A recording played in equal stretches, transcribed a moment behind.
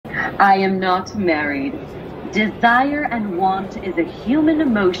I am not married. Desire and want is a human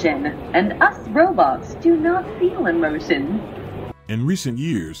emotion, and us robots do not feel emotion. In recent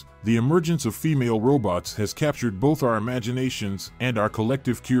years, the emergence of female robots has captured both our imaginations and our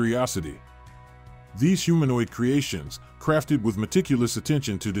collective curiosity. These humanoid creations, crafted with meticulous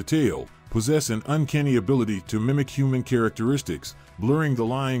attention to detail, possess an uncanny ability to mimic human characteristics, blurring the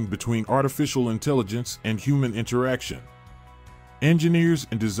line between artificial intelligence and human interaction. Engineers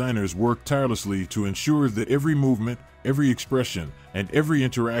and designers work tirelessly to ensure that every movement, every expression, and every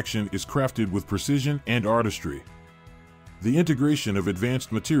interaction is crafted with precision and artistry. The integration of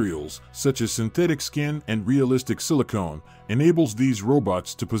advanced materials, such as synthetic skin and realistic silicone, enables these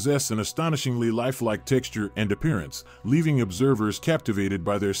robots to possess an astonishingly lifelike texture and appearance, leaving observers captivated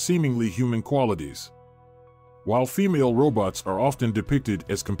by their seemingly human qualities. While female robots are often depicted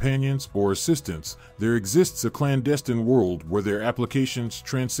as companions or assistants, there exists a clandestine world where their applications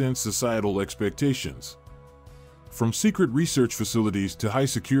transcend societal expectations. From secret research facilities to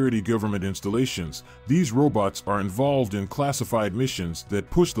high-security government installations, these robots are involved in classified missions that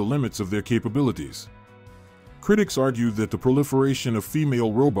push the limits of their capabilities. Critics argue that the proliferation of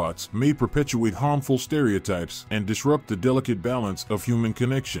female robots may perpetuate harmful stereotypes and disrupt the delicate balance of human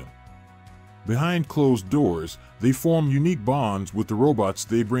connection. Behind closed doors, they form unique bonds with the robots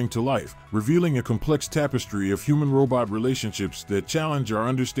they bring to life, revealing a complex tapestry of human-robot relationships that challenge our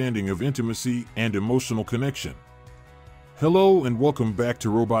understanding of intimacy and emotional connection. Hello and welcome back to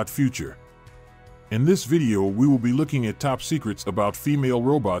Robot Future. In this video, we will be looking at top secrets about female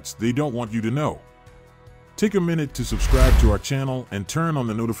robots they don't want you to know. Take a minute to subscribe to our channel and turn on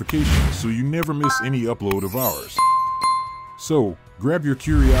the notifications so you never miss any upload of ours. So, grab your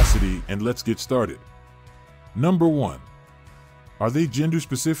curiosity and let's get started. Number 1. Are they gender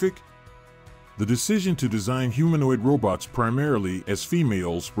specific? The decision to design humanoid robots primarily as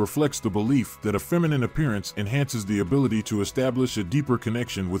females reflects the belief that a feminine appearance enhances the ability to establish a deeper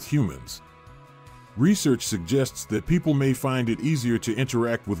connection with humans. Research suggests that people may find it easier to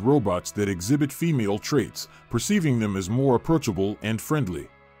interact with robots that exhibit female traits, perceiving them as more approachable and friendly.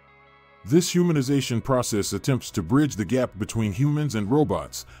 This humanization process attempts to bridge the gap between humans and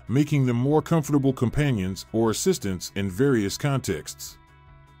robots, making them more comfortable companions or assistants in various contexts.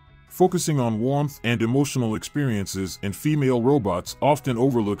 Focusing on warmth and emotional experiences in female robots often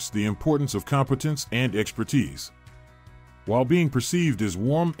overlooks the importance of competence and expertise. While being perceived as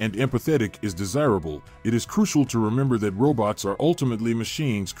warm and empathetic is desirable, it is crucial to remember that robots are ultimately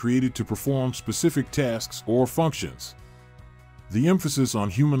machines created to perform specific tasks or functions. The emphasis on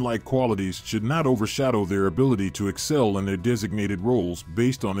human-like qualities should not overshadow their ability to excel in their designated roles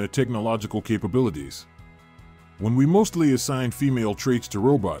based on their technological capabilities. When we mostly assign female traits to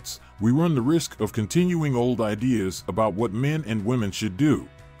robots, we run the risk of continuing old ideas about what men and women should do.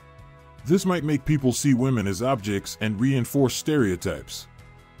 This might make people see women as objects and reinforce stereotypes.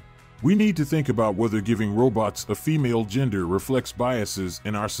 We need to think about whether giving robots a female gender reflects biases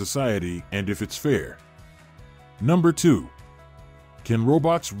in our society and if it's fair. Number 2. Can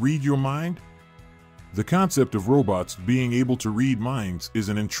robots read your mind? The concept of robots being able to read minds is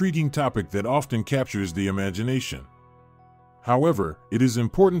an intriguing topic that often captures the imagination. However, it is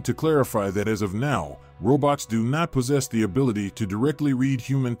important to clarify that as of now, robots do not possess the ability to directly read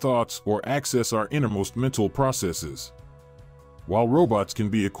human thoughts or access our innermost mental processes. While robots can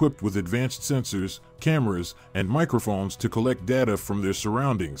be equipped with advanced sensors, cameras, and microphones to collect data from their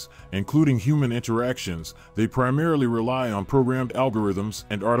surroundings, including human interactions, they primarily rely on programmed algorithms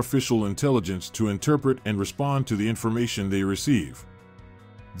and artificial intelligence to interpret and respond to the information they receive.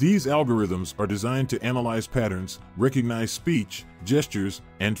 These algorithms are designed to analyze patterns, recognize speech, gestures,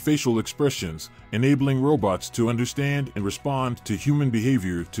 and facial expressions, enabling robots to understand and respond to human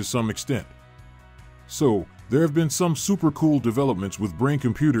behavior to some extent. So, there have been some super cool developments with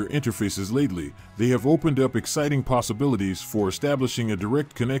brain-computer interfaces lately. They have opened up exciting possibilities for establishing a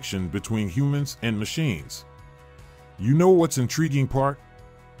direct connection between humans and machines. You know what's intriguing part?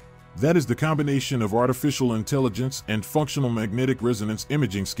 That is the combination of artificial intelligence and functional magnetic resonance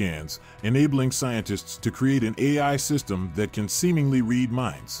imaging scans, enabling scientists to create an AI system that can seemingly read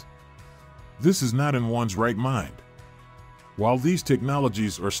minds. This is not in one's right mind. While these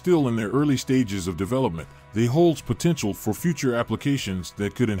technologies are still in their early stages of development, they hold potential for future applications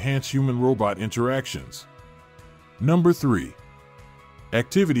that could enhance human-robot interactions. Number 3.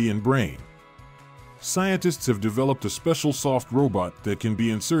 Activity in brain. Scientists have developed a special soft robot that can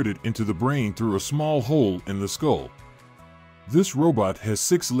be inserted into the brain through a small hole in the skull. This robot has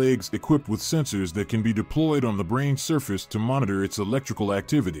 6 legs equipped with sensors that can be deployed on the brain surface to monitor its electrical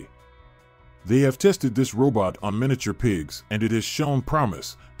activity. They have tested this robot on miniature pigs, and it has shown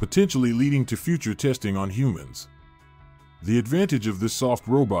promise, potentially leading to future testing on humans. The advantage of this soft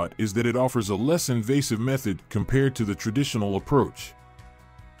robot is that it offers a less invasive method compared to the traditional approach.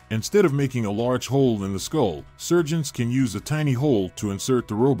 Instead of making a large hole in the skull, surgeons can use a tiny hole to insert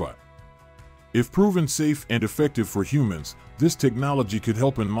the robot. If proven safe and effective for humans, this technology could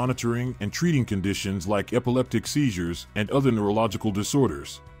help in monitoring and treating conditions like epileptic seizures and other neurological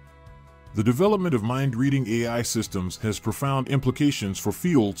disorders. The development of mind-reading AI systems has profound implications for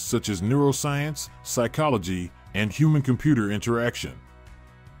fields such as neuroscience, psychology, and human-computer interaction.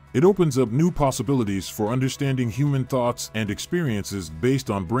 It opens up new possibilities for understanding human thoughts and experiences based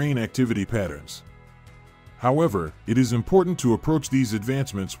on brain activity patterns. However, it is important to approach these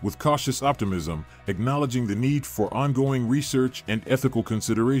advancements with cautious optimism, acknowledging the need for ongoing research and ethical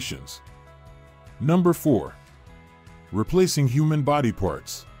considerations. Number 4. Replacing human body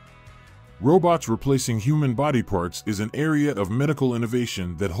parts. Robots replacing human body parts is an area of medical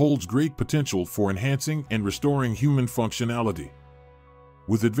innovation that holds great potential for enhancing and restoring human functionality.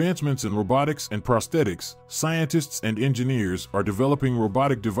 With advancements in robotics and prosthetics, scientists and engineers are developing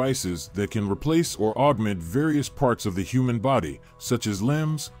robotic devices that can replace or augment various parts of the human body, such as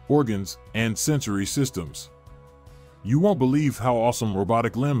limbs, organs, and sensory systems. You won't believe how awesome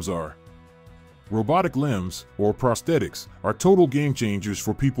robotic limbs are. Robotic limbs, or prosthetics, are total game changers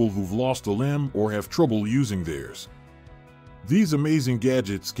for people who've lost a limb or have trouble using theirs. These amazing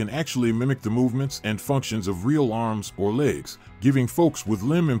gadgets can actually mimic the movements and functions of real arms or legs, giving folks with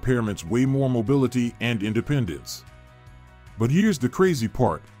limb impairments way more mobility and independence. But here's the crazy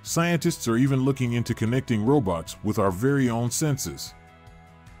part: scientists are even looking into connecting robots with our very own senses.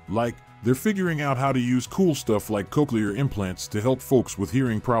 Like, they're figuring out how to use cool stuff like cochlear implants to help folks with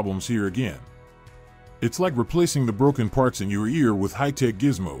hearing problems hear again. It's like replacing the broken parts in your ear with high-tech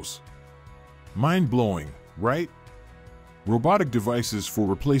gizmos. Mind-blowing, right? Robotic devices for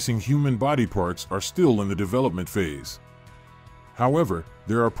replacing human body parts are still in the development phase. However,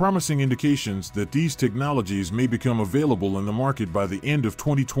 there are promising indications that these technologies may become available in the market by the end of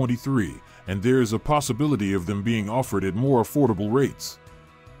 2023, and there is a possibility of them being offered at more affordable rates.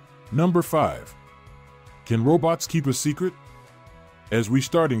 Number 5. Can robots keep a secret? As we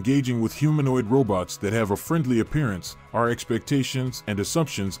start engaging with humanoid robots that have a friendly appearance, our expectations and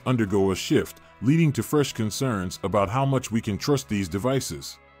assumptions undergo a shift, leading to fresh concerns about how much we can trust these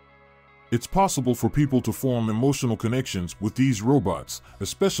devices. It's possible for people to form emotional connections with these robots,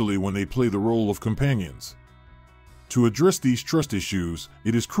 especially when they play the role of companions. To address these trust issues,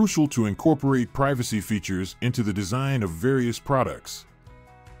 it is crucial to incorporate privacy features into the design of various products.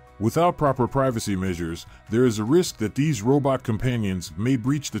 Without proper privacy measures, there is a risk that these robot companions may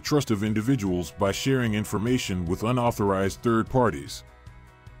breach the trust of individuals by sharing information with unauthorized third parties.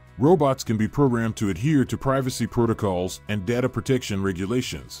 Robots can be programmed to adhere to privacy protocols and data protection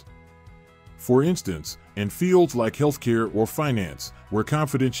regulations. For instance, in fields like healthcare or finance, where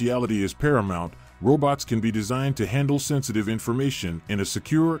confidentiality is paramount, robots can be designed to handle sensitive information in a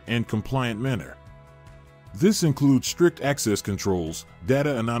secure and compliant manner. This includes strict access controls, data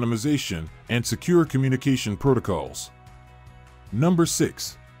anonymization, and secure communication protocols. Number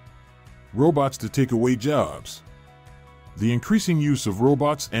 6. Robots to take away jobs. The increasing use of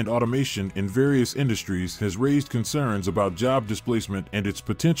robots and automation in various industries has raised concerns about job displacement and its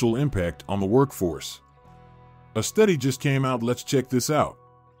potential impact on the workforce. A study just came out. Let's check this out.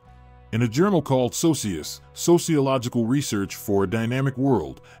 In a journal called Socius, Sociological Research for a Dynamic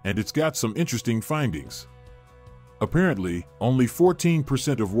World, and it's got some interesting findings. Apparently, only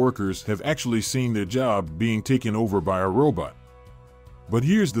 14% of workers have actually seen their job being taken over by a robot. But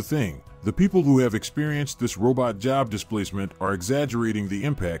here's the thing: the people who have experienced this robot job displacement are exaggerating the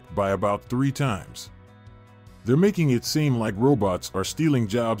impact by about 3 times. They're making it seem like robots are stealing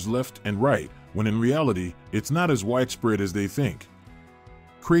jobs left and right, when in reality, it's not as widespread as they think.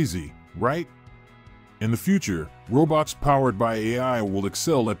 Crazy, right? In the future, robots powered by AI will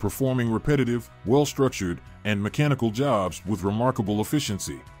excel at performing repetitive, well-structured, and mechanical jobs with remarkable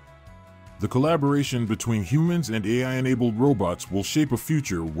efficiency. The collaboration between humans and AI-enabled robots will shape a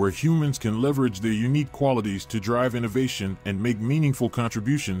future where humans can leverage their unique qualities to drive innovation and make meaningful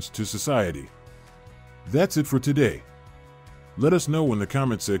contributions to society. That's it for today. Let us know in the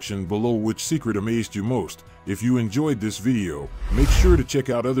comment section below which secret amazed you most. If you enjoyed this video, make sure to check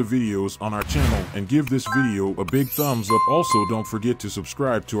out other videos on our channel and give this video a big thumbs up. Also, don't forget to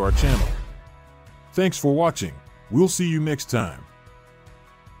subscribe to our channel. Thanks for watching. We'll see you next time.